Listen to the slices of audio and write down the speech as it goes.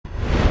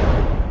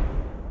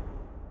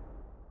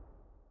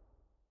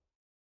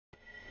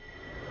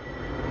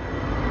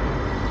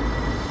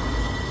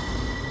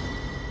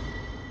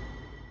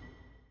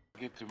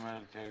get to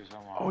military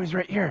somehow. Oh, he's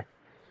right here.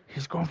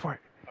 He's going for it.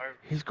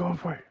 He's going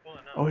for it.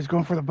 Oh, he's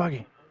going for the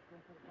buggy.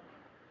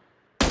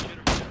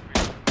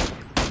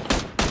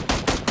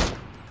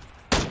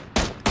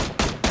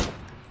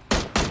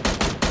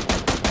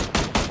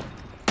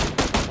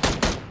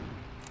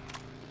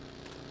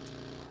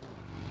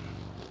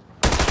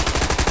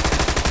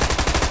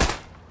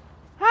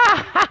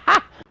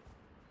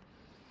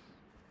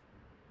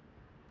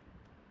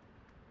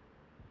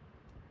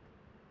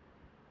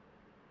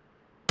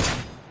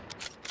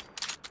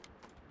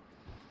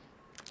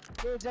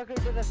 Dude, Joker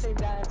did the same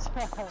dance.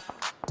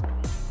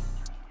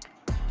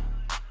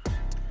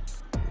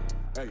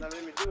 Hey, Now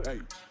let me do it. hey,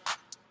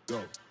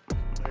 go.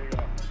 There you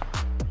go.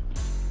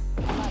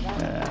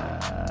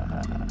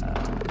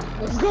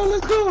 Let's go,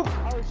 let's go!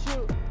 Oh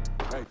shoot.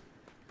 Hey.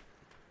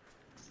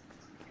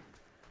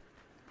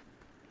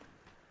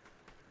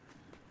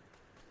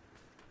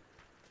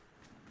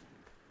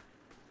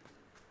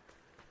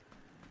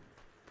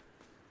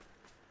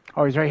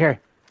 Oh, he's right here.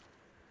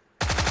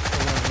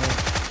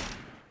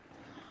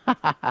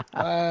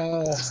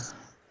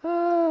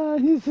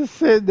 He's just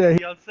sitting there.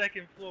 He on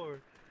second floor.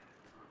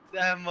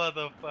 That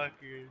motherfucker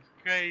is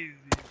crazy.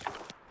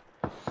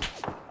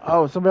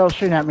 Oh, somebody else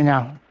shooting at me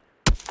now.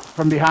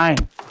 From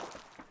behind.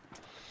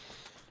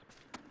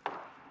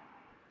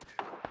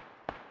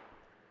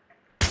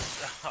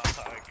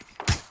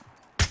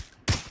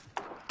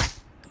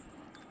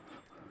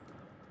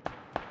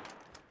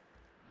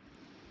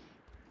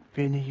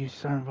 Vinny, you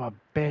son of a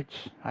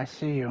bitch. I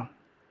see you.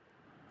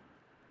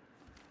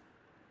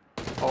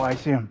 Oh, I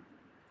see him.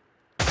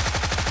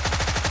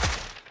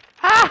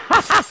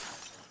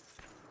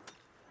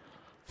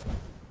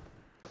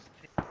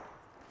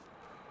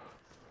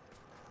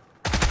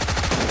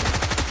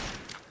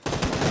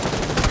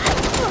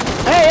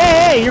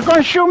 Hey, you're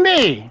gonna shoot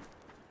me!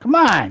 Come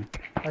on!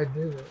 I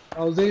did it.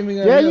 I was aiming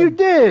at Yeah, him. you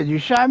did! You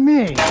shot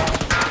me! Come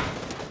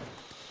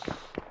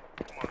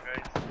on,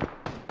 guys.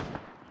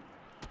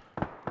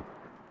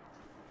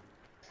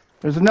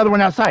 There's another one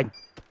outside.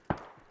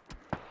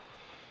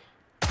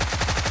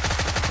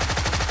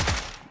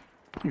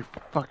 You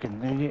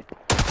fucking idiot.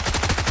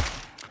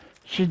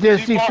 She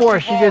did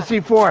C4, she did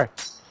C4.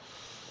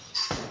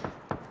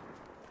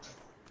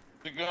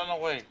 You're going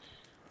away.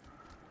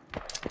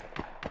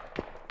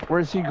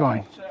 Where's he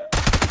going?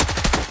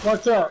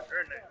 Watch out.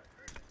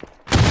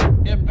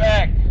 Get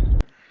back.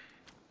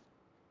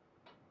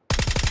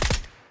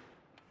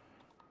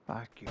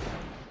 Fuck you.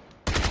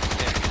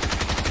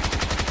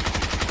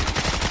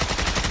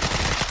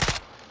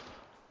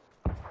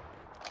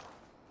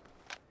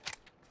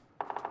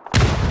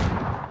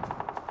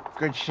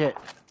 Good shit.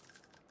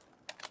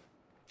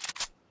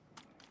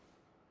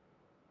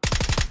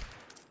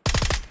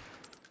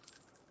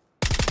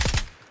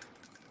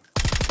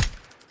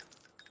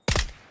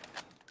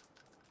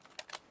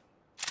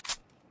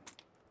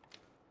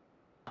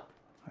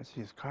 I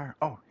see his car.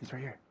 Oh, he's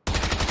right here.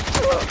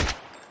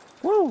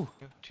 Woo!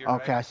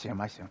 Okay, I see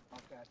him. I see him.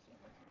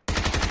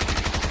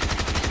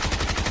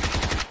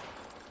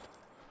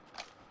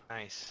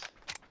 Nice.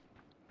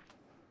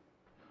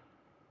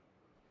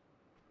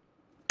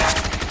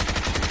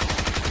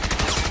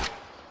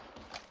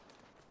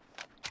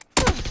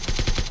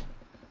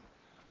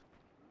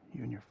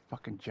 You and your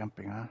fucking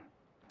jumping, huh?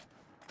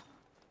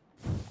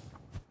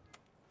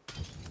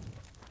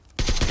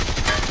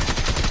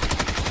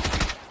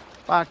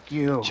 Fuck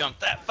you. Jump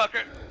that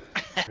fucker.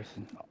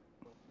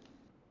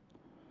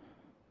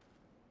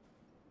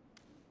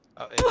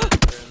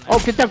 Oh,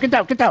 get down, get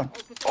down, get down.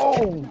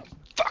 Oh,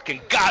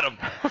 fucking got him.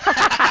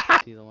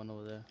 See the one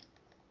over there.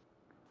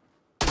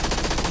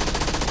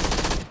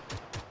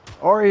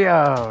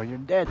 Oreo, you're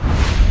dead.